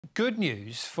Good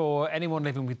news for anyone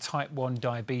living with type 1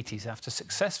 diabetes after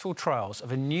successful trials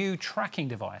of a new tracking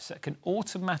device that can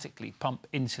automatically pump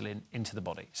insulin into the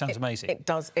body. Sounds amazing. It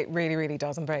does. It really, really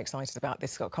does. I'm very excited about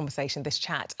this conversation, this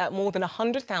chat. More than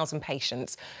 100,000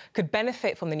 patients could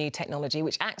benefit from the new technology,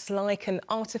 which acts like an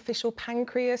artificial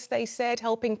pancreas, they said,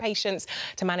 helping patients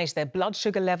to manage their blood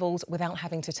sugar levels without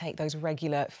having to take those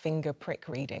regular finger prick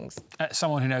readings.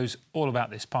 Someone who knows all about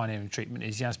this pioneering treatment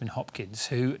is Yasmin Hopkins,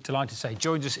 who, delighted to say,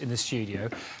 joins us in the studio,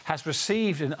 has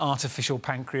received an artificial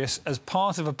pancreas as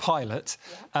part of a pilot,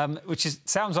 which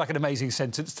sounds like an amazing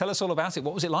sentence. Tell us all about it.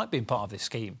 What was it like being part of this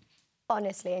scheme?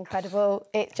 Honestly, incredible.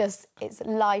 It's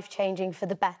life-changing for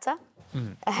the better.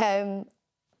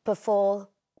 Before,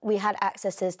 we had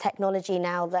access to this technology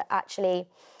now that actually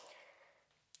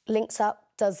links up,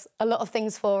 does a lot of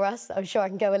things for us. I'm sure I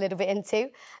can go a little bit into.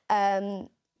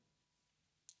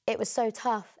 It was so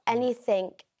tough.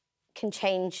 Anything can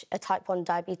change a type 1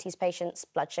 diabetes patient's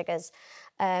blood sugars.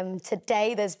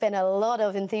 Today, there's been a lot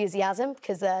of enthusiasm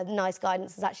because nice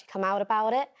guidance has actually come out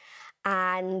about it.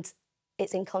 And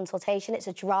it's in consultation, it's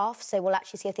a draft, so we'll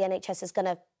actually see if the NHS is going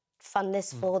to fund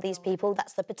this for these people.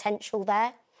 That's the potential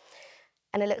there.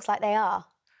 And it looks like they are.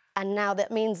 And now that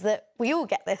means that we all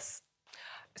get this.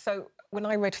 So when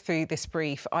I read through this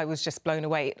brief, I was just blown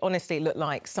away. It honestly looked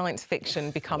like science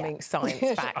fiction becoming science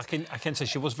fact. I can say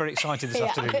she was very excited this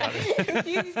afternoon about it.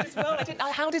 Confused as well. I didn't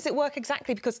know, how does it work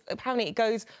exactly? Because apparently it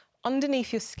goes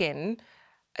underneath your skin.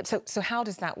 So how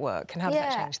does that work and how does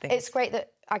that change things? It's great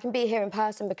that I can be here in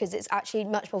person because it's actually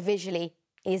much more visually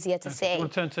easier to see. You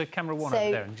want to turn to camera one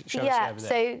over there and show us over there?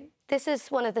 So this is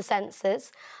one of the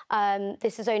sensors.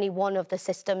 This is only one of the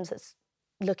systems that's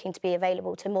looking to be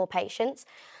available to more patients.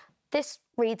 This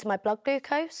reads my blood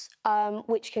glucose,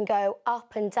 which can go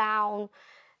up and down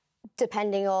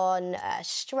depending on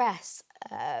stress,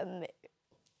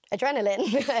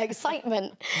 adrenaline,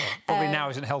 excitement. Probably now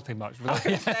isn't helping much.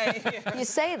 You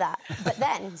say that, but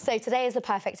then, so today is the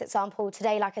perfect example.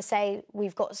 Today, like I say,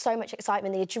 we've got so much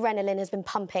excitement. The adrenaline has been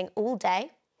pumping all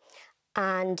day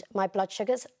and my blood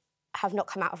sugars have not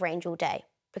come out of range all day.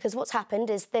 Because what's happened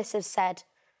is this has said,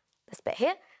 this bit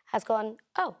here, has gone,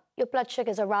 oh, your blood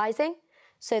sugars are rising.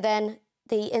 So then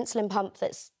the insulin pump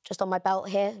that's just on my belt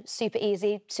here, super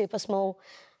easy, super small,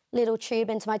 little tube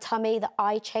into my tummy that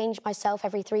I change myself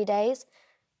every 3 days.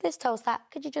 This tells that,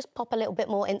 could you just pop a little bit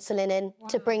more insulin in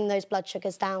to bring those blood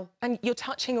sugars down? And you're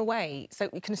touching away, so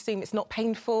you can assume it's not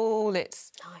painful,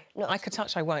 it's... No, I could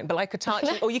touch, I won't, but I could touch,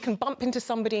 or you can bump into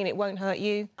somebody and it won't hurt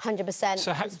you. 100%.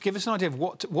 So give us an idea of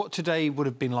what today would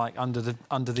have been like under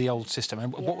the old system,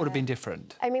 and what would have been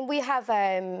different? I mean, we have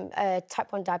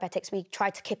type 1 diabetics, we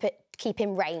try to keep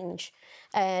in range,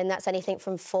 and that's anything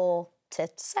from 4 to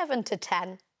 7 to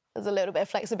 10. There's a little bit of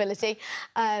flexibility,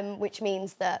 which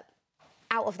means that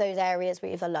out of those areas,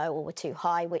 we're either low or we're too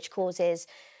high, which causes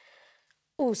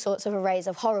all sorts of arrays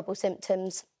of horrible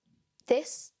symptoms.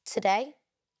 This, today,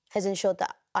 has ensured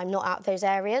that I'm not out of those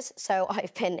areas, so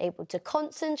I've been able to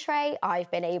concentrate, I've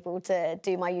been able to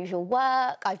do my usual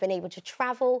work, I've been able to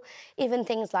travel, even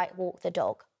things like walk the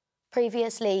dog.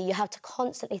 Previously, you have to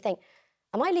constantly think,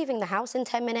 am I leaving the house in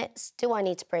 10 minutes? Do I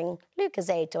need to bring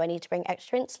Lucozade? Do I need to bring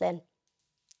extra insulin?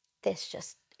 This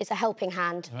just is a helping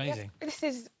hand. Amazing. Yes, this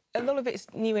is... A lot of it's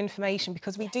new information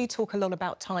because we do talk a lot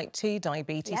about type 2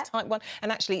 diabetes, type 1, and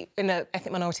actually in the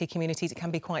ethnic minority communities it can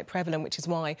be quite prevalent, which is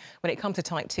why when it comes to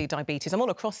type 2 diabetes, I'm all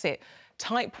across it.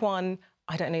 Type 1,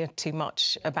 I don't know too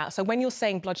much about. So when you're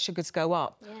saying blood sugars go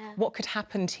up, what could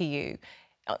happen to you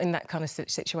in that kind of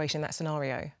situation, that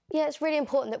scenario? Yeah, it's really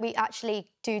important that we actually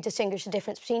do distinguish the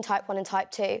difference between type 1 and type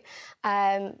 2.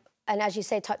 And as you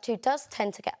say, type 2 does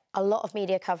tend to get a lot of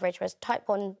media coverage, whereas type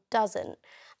 1 doesn't.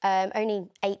 Only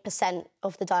 8%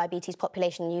 of the diabetes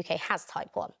population in the UK has type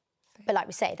 1. But like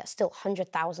we say, that's still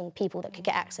 100,000 people that could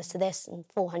get access to this and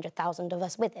 400,000 of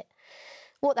us with it.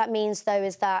 What that means, though,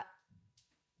 is that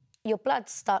your blood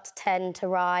starts to tend to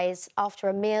rise after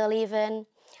a meal even,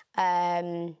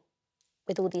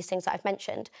 with all these things that I've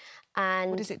mentioned. And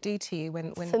what does it do to you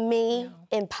when... For me,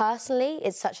 personally,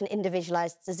 it's such an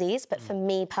individualised disease, but for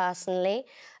me personally,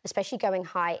 especially going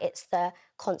high, it's the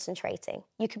concentrating.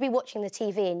 You could be watching the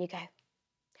TV and you go,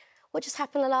 what just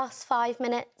happened the last 5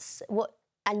 minutes?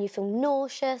 And you feel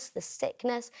nauseous, the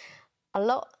sickness, a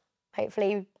lot.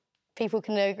 Hopefully, people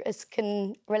can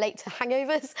relate to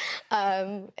hangovers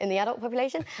in the adult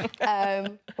population.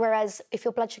 Whereas if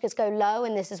your blood sugars go low,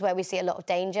 and this is where we see a lot of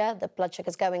danger, the blood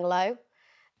sugars going low,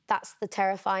 that's the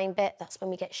terrifying bit. That's when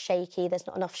we get shaky. There's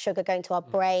not enough sugar going to our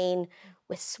brain.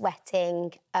 We're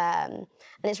sweating. And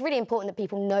it's really important that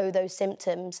people know those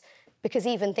symptoms because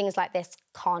even things like this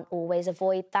can't always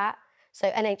avoid that. So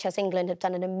NHS England have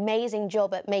done an amazing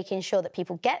job at making sure that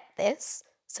people get this,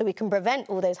 so we can prevent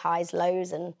all those highs,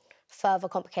 lows and further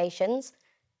complications.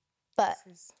 But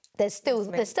there's still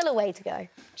a way to go.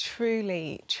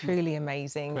 Truly, truly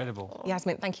amazing. Incredible.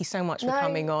 Yasmin, thank you so much for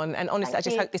coming on. And honestly, I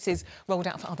just hope this is rolled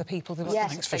out for other people.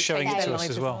 Yes. Thanks for showing it to us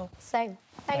as well. Same.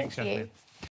 Thank you. Yasmin.